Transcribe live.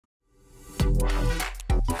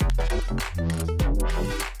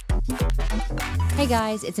Hey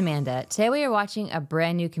guys, it's Amanda. Today we are watching a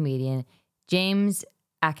brand new comedian, James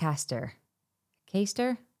Acaster.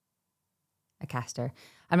 Acaster? Acaster.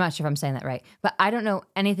 I'm not sure if I'm saying that right, but I don't know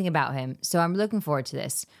anything about him, so I'm looking forward to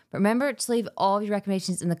this. But remember to leave all of your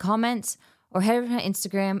recommendations in the comments or head over to my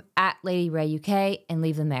Instagram at LadyRayUK and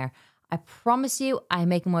leave them there. I promise you I'm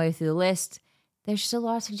making my way through the list. There's just a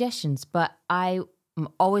lot of suggestions, but I am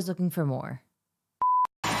always looking for more.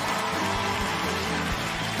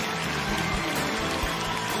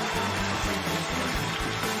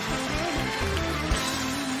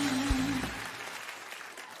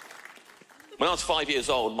 When I was 5 years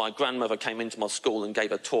old, my grandmother came into my school and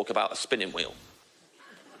gave a talk about a spinning wheel.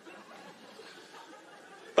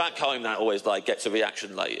 Back home, that always gets a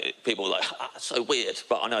reaction, people are like, so weird.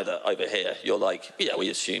 But I know that over here, you're like, yeah,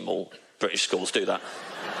 we assume all British schools do that.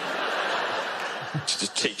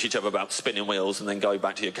 Just teach each other about spinning wheels and then go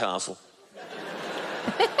back to your castle.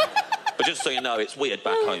 But just so you know, it's weird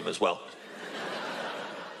back home as well.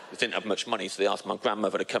 They didn't have much money, so they asked my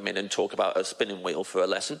grandmother to come in and talk about a spinning wheel for a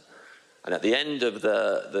lesson. And at the end of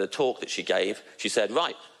the talk that she gave, she said,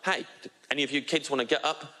 right, hey, do any of you kids want to get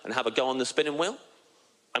up and have a go on the spinning wheel?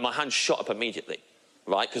 And my hand shot up immediately,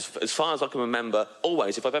 right? Because as far as I can remember,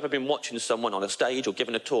 always, if I've ever been watching someone on a stage or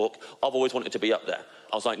giving a talk, I've always wanted to be up there.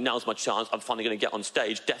 I was like, now's my chance. I'm finally going to get on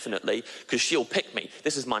stage, definitely, because she'll pick me.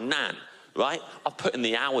 This is my nan, right? I've put in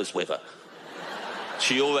the hours with her.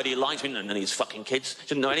 She already likes me. None of these fucking kids. She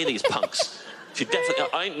didn't know any of these punks. She definitely,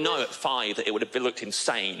 I didn't know at 5 that it would have looked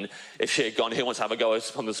insane if she had gone, who wants to have a go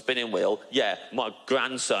on the spinning wheel? Yeah, my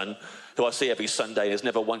grandson, who I see every Sunday, has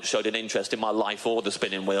never once showed an interest in my life or the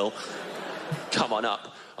spinning wheel. Come on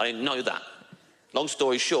up. I didn't know that. Long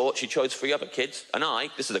story short, she chose 3 other kids, and I,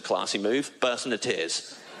 this is a classy move, burst into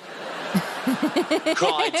tears.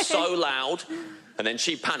 Cried so loud, and then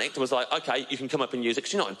she panicked and was like, okay, you can come up and use it,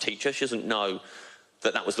 because she's not a teacher, she doesn't know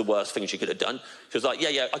that was the worst thing she could have done. She was like,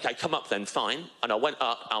 yeah, okay, come up then, fine. And I went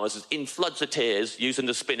up, I was in floods of tears, using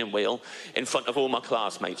the spinning wheel in front of all my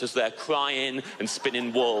classmates as they're crying and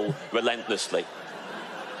spinning wool relentlessly.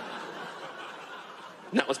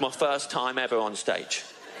 And that was my first time ever on stage.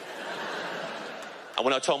 And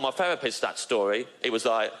when I told my therapist that story, he was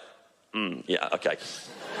like, yeah, okay.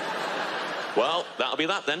 Well, that'll be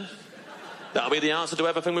that then. That'll be the answer to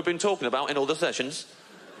everything we've been talking about in all the sessions.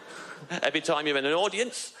 Every time you're in an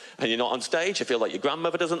audience and you're not on stage, you feel like your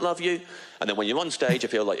grandmother doesn't love you. And then when you're on stage, you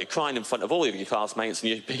feel like you're crying in front of all of your classmates and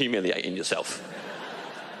you're humiliating yourself.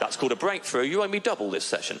 That's called a breakthrough. You owe me double this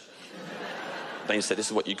session. Then he said, this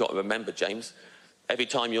is what you've got to remember, James. Every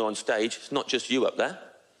time you're on stage, it's not just you up there.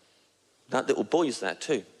 That little boy's there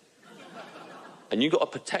too. And you've got to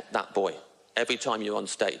protect that boy every time you're on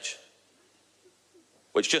stage.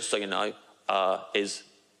 Which, just so you know, is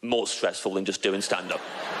more stressful than just doing stand-up.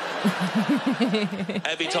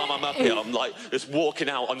 Every time I'm up here, I'm like just walking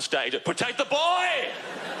out on stage, protect the boy!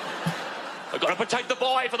 I've got to protect the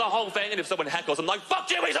boy for the whole thing, and if someone heckles, I'm like,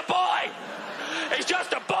 fuck you, he's a boy! He's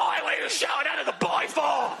just a boy! What are you shouting out at the boy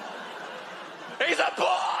for? He's a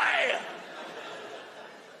boy!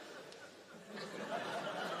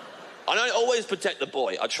 I don't always protect the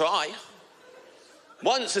boy, I try.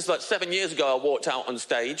 Once, it's like 7 years ago, I walked out on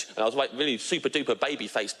stage, and I was like really super-duper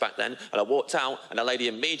baby-faced back then, and I walked out, and a lady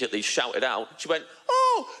immediately shouted out, she went,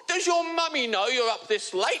 oh, does your mummy know you're up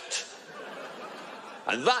this late?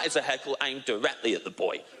 And that is a heckle aimed directly at the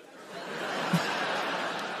boy.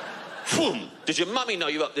 Does your mummy know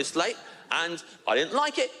you're up this late? And I didn't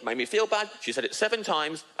like it, made me feel bad. She said it 7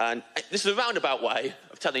 times, and this is a roundabout way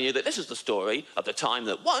of telling you that this is the story of the time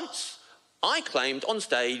that once I claimed on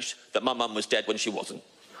stage that my mum was dead when she wasn't.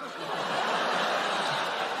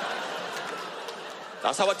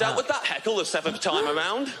 That's how I dealt with that heckle the 7th time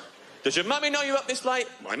around. Does your mummy know you're up this late?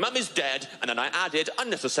 My mum is dead, and then I added,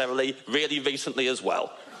 unnecessarily, really recently as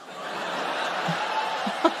well.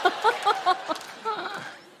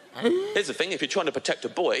 Here's the thing, if you're trying to protect a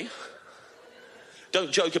boy,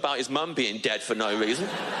 don't joke about his mum being dead for no reason.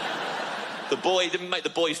 The boy didn't make the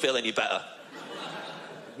boy feel any better.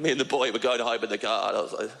 Me and the boy were going home in the car, and I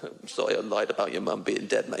was like, I'm sorry I lied about your mum being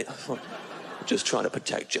dead, mate. I'm just trying to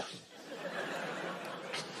protect you.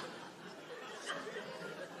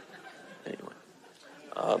 Anyway.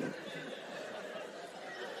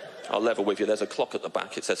 I'll level with you. There's a clock at the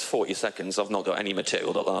back. It says 40 seconds. I've not got any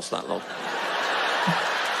material that lasts that long.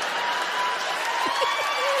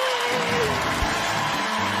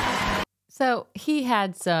 So he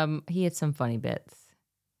had some funny bits.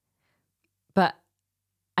 But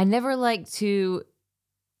I never like to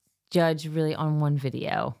judge really on one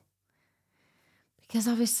video. Because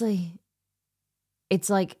obviously it's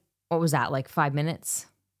like, what was that, like 5 minutes?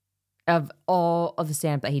 of all of the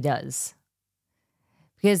stand-up that he does.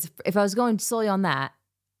 Because if I was going solely on that,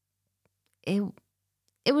 it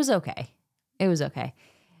was okay. It was okay.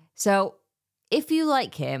 So if you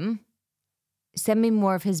like him, send me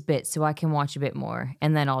more of his bits so I can watch a bit more,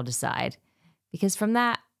 and then I'll decide. Because from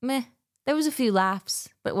that, meh, there was a few laughs,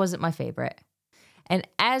 but it wasn't my favorite. And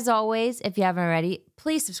as always, if you haven't already,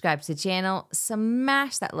 please subscribe to the channel,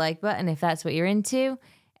 smash that like button if that's what you're into,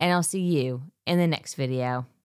 and I'll see you in the next video.